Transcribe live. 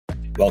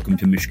Welcome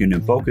to Michigan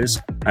in Focus.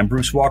 I'm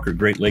Bruce Walker,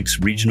 Great Lakes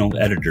Regional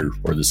Editor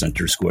for the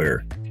Center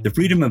Square. The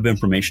Freedom of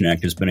Information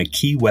Act has been a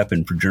key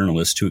weapon for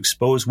journalists to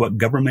expose what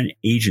government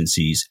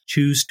agencies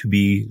choose to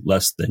be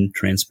less than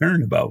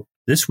transparent about.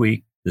 This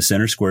week, the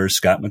Center Square's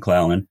Scott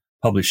McClellan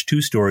published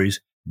two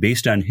stories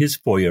based on his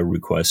FOIA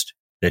request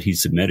that he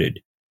submitted.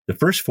 The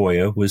first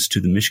FOIA was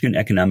to the Michigan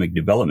Economic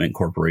Development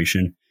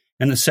Corporation,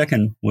 and the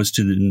second was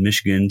to the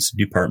Michigan's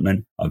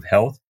Department of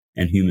Health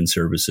and Human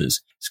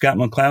Services. Scott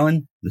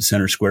McClellan, the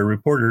Center Square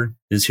reporter,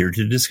 is here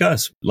to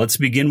discuss. Let's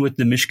begin with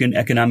the Michigan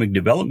Economic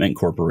Development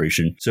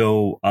Corporation.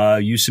 So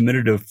you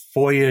submitted a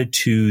FOIA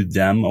to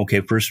them.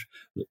 Okay, first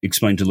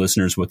explain to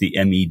listeners what the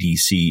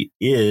MEDC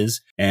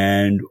is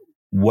and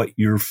what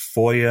your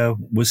FOIA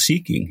was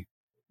seeking.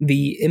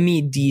 The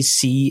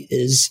MEDC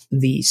is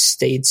the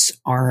state's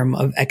arm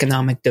of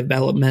economic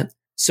development.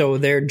 So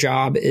their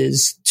job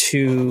is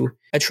to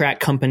attract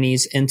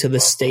companies into the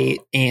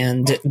state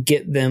and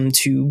get them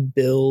to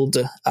build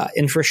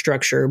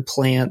infrastructure,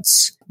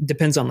 plants,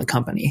 depends on the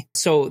company.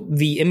 So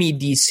the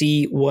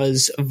MEDC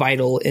was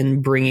vital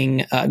in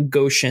bringing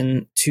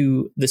Gotion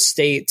to the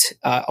state,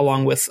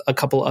 along with a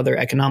couple other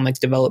economic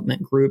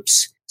development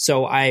groups.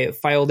 So I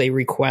filed a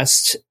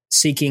request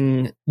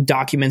seeking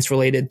documents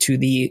related to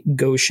the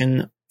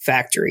Gotion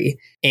factory,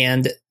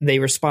 and they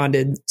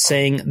responded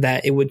saying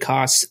that it would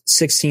cost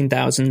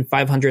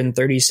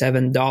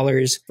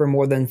 $16,537 for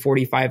more than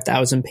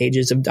 45,000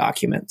 pages of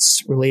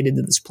documents related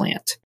to this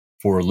plant.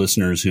 For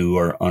listeners who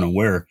are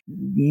unaware,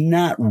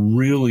 not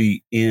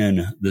really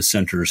in the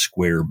Center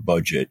Square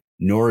budget,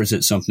 nor is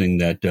it something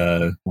that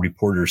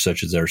reporters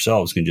such as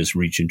ourselves can just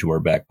reach into our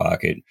back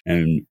pocket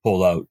and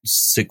pull out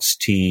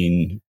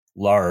 16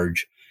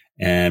 large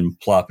and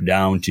plop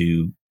down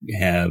to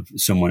have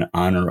someone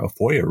honor a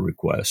FOIA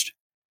request.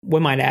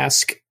 One might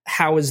ask,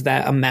 how is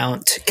that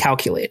amount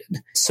calculated?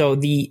 So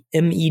the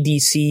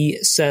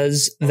MEDC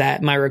says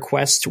that my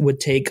request would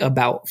take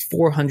about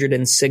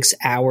 406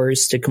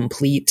 hours to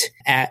complete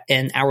at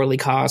an hourly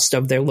cost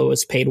of their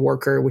lowest paid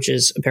worker, which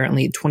is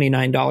apparently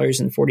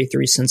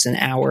 $29.43 an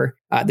hour.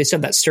 They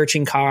said that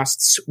searching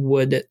costs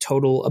would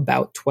total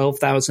about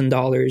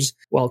 $12,000,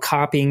 while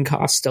copying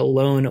costs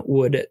alone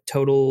would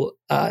total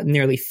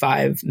nearly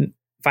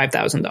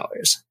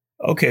 $5,000.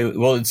 Okay,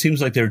 well, it seems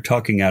like they're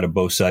talking out of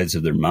both sides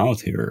of their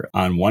mouth here.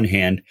 On one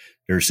hand,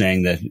 they're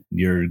saying that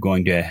you're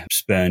going to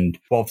spend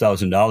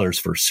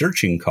 $12,000 for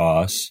searching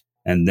costs,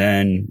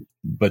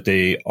 but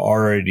they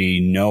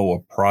already know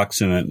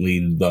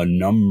approximately the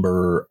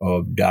number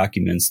of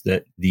documents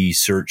that the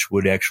search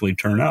would actually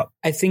turn up.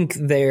 I think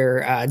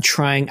they're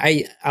trying.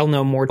 I'll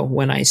know more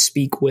when I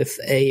speak with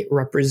a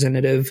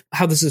representative.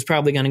 How this is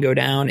probably going to go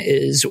down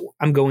is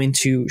I'm going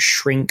to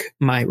shrink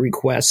my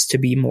request to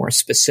be more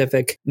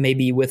specific,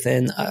 maybe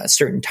within a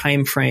certain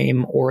time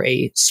frame or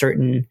a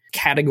certain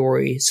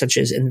category, such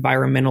as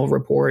environmental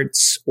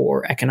reports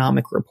or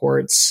economic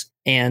reports.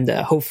 And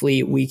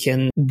hopefully we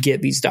can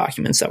get these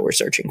documents that we're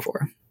searching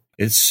for.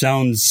 It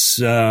sounds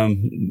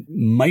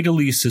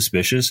mightily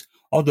suspicious,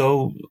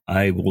 although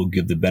I will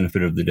give the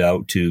benefit of the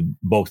doubt to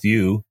both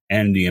you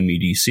and the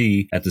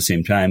MEDC at the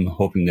same time,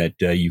 hoping that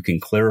you can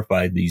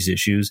clarify these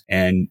issues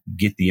and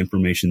get the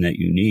information that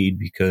you need,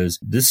 because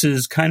this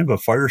is kind of a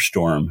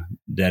firestorm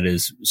that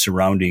is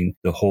surrounding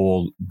the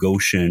whole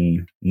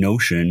Gotion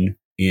notion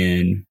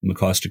in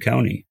Mecosta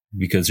County,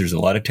 because there's a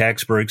lot of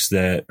tax breaks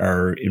that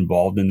are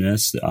involved in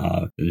this.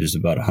 There's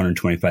about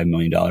 $125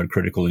 million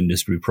critical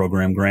industry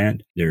program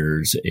grant.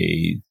 There's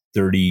a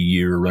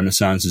 30-year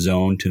Renaissance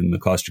zone to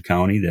Mecosta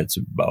County that's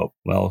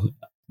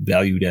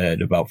valued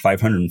at about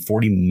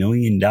 $540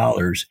 million,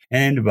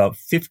 and about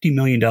 $50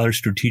 million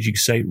strategic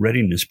site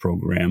readiness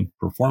program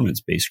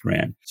performance-based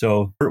grant.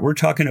 So we're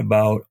talking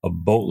about a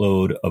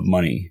boatload of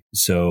money.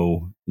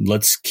 So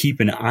let's keep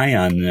an eye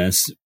on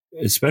this,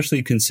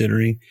 especially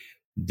considering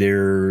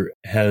there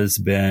has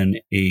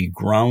been a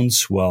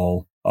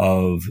groundswell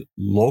of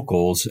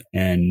locals,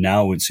 and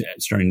now it's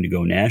starting to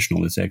go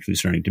national. It's actually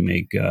starting to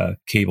make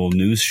cable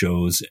news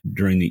shows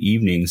during the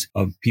evenings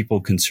of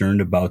people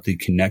concerned about the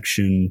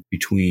connection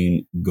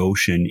between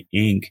Gotion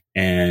Inc.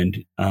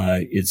 and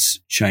its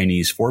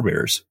Chinese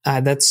forebears.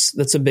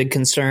 That's a big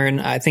concern.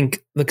 I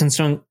think the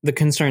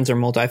concerns are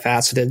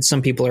multifaceted.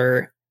 Some people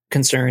are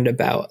concerned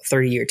about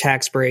 30-year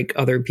tax break.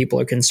 Other people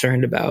are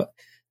concerned about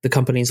the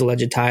company's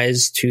alleged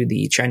ties to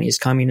the Chinese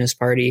Communist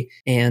Party.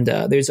 And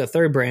there's a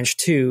third branch,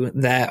 too,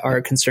 that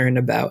are concerned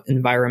about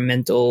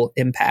environmental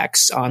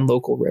impacts on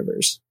local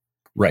rivers.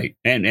 Right.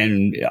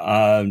 And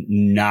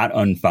not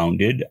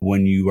unfounded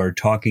when you are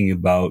talking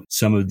about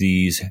some of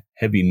these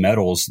heavy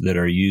metals that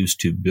are used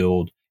to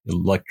build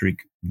electric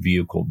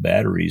vehicle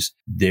batteries.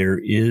 There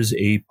is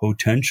a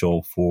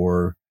potential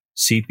for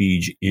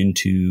seepage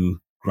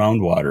into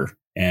groundwater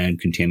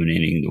and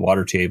contaminating the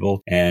water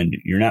table. And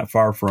you're not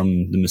far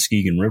from the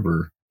Muskegon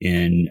River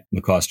in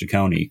Mecosta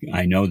County.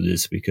 I know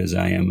this because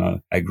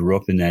I grew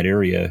up in that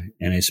area,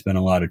 and I spent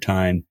a lot of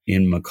time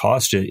in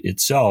Mecosta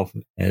itself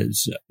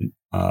as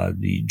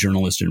the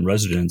journalist in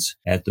residence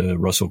at the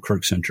Russell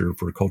Kirk Center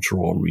for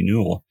Cultural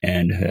Renewal,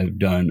 and have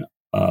done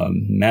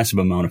massive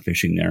amount of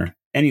fishing there.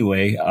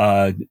 Anyway,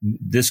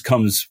 this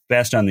comes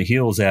fast on the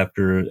heels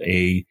after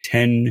a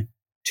 10-9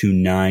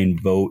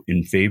 vote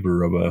in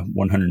favor of a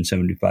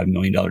 $175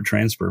 million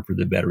transfer for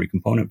the battery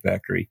component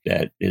factory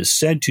that is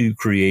said to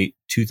create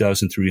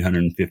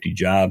 2,350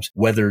 jobs.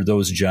 Whether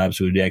those jobs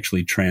would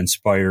actually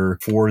transpire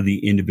for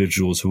the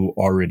individuals who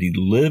already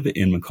live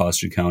in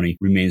Mecosta County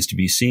remains to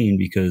be seen,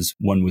 because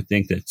one would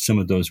think that some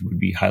of those would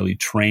be highly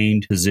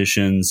trained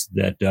positions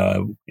that,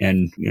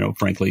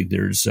 frankly,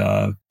 there's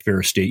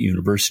Ferris State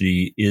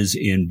University is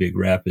in Big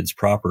Rapids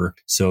proper.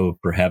 So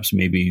perhaps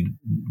maybe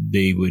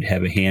they would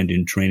have a hand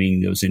in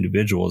training those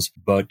individuals.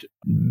 But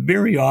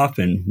very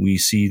often we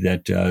see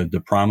that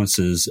the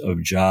promises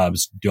of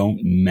jobs don't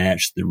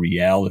match the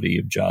reality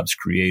of jobs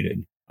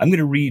created. I'm going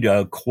to read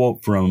a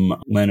quote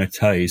from Lana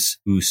Tice,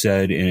 who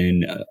said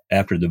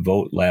after the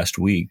vote last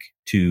week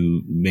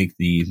to make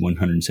the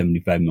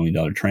 $175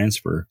 million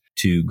transfer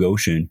to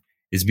Gotion,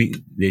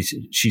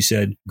 she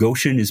said,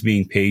 "Gotion is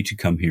being paid to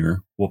come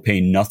here, will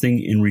pay nothing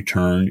in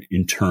return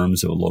in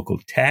terms of local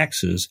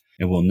taxes,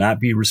 and will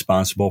not be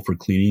responsible for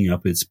cleaning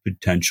up its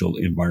potential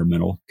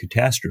environmental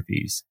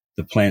catastrophes.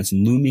 The plant's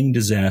looming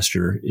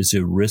disaster is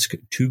a risk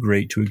too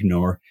great to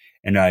ignore,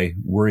 and I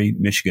worry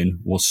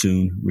Michigan will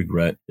soon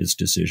regret its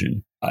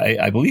decision."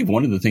 I believe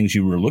one of the things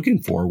you were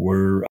looking for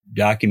were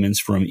documents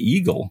from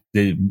EGLE,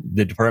 the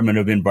Department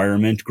of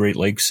Environment, Great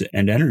Lakes,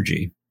 and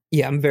Energy.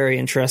 Yeah, I'm very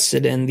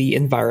interested in the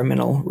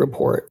environmental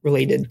report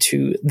related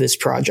to this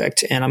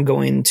project, and I'm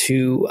going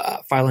to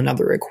file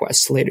another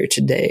request later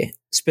today,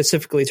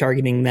 specifically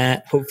targeting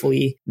that.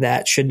 Hopefully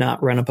that should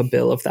not run up a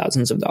bill of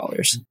thousands of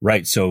dollars.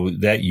 Right, so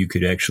that you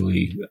could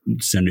actually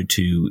send it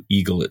to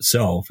EGLE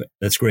itself.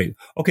 That's great.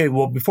 Okay,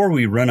 well, before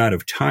we run out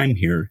of time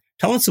here,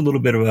 tell us a little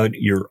bit about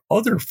your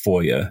other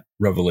FOIA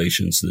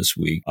revelations this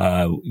week.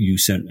 You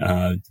sent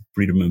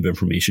Freedom of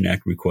Information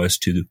Act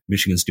request to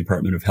Michigan's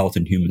Department of Health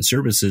and Human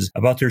Services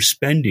about their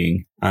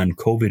spending on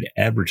COVID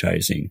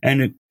advertising.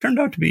 And it turned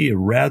out to be a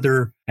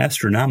rather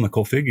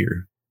astronomical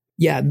figure.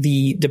 Yeah,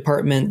 the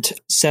department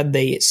said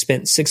they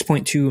spent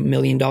 $6.2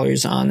 million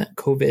on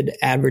COVID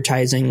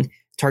advertising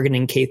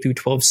targeting K through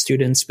 12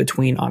 students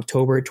between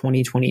October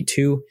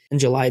 2022 and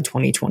July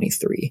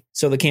 2023.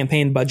 So the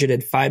campaign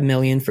budgeted $5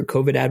 million for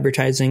COVID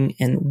advertising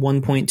and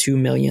 $1.2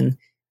 million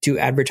to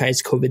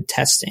advertise COVID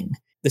testing.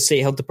 The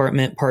state health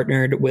department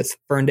partnered with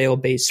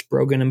Ferndale-based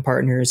Brogan and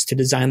Partners to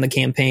design the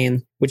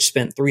campaign, which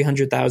spent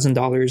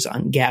 $300,000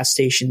 on gas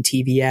station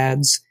TV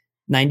ads,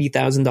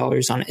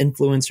 $90,000 on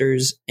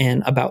influencers,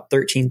 and about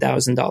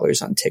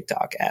 $13,000 on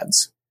TikTok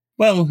ads.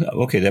 Well,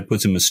 okay, that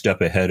puts them a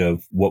step ahead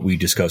of what we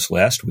discussed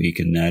last week,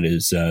 and that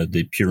is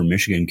the Pure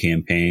Michigan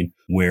campaign,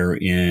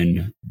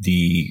 wherein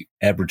the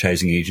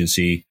advertising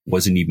agency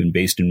wasn't even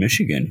based in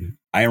Michigan.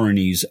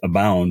 Ironies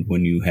abound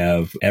when you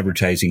have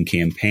advertising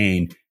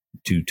campaign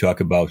to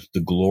talk about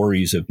the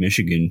glories of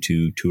Michigan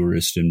to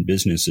tourists and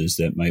businesses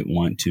that might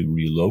want to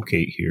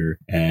relocate here,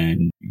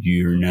 and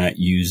you're not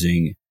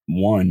using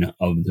one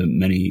of the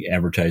many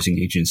advertising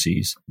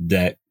agencies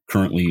that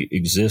currently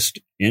exist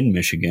in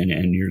Michigan,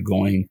 and you're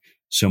going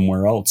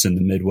somewhere else in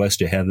the Midwest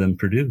to have them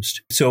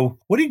produced. So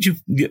what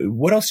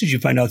else did you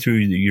find out through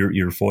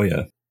your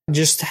FOIA?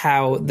 Just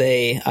how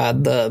they,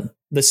 the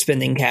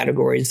spending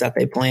categories that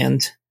they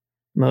planned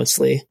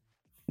mostly.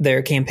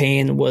 Their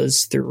campaign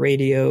was through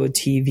radio,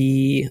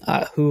 TV,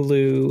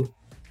 Hulu,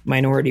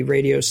 minority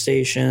radio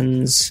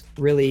stations,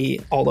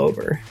 really all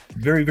over.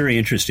 Very, very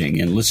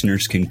interesting. And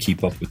listeners can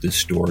keep up with this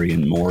story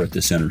and more at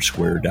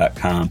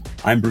thecentersquare.com.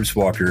 I'm Bruce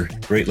Walker,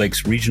 Great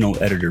Lakes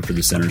Regional Editor for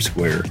The Center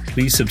Square.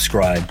 Please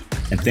subscribe,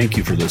 and thank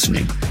you for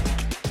listening.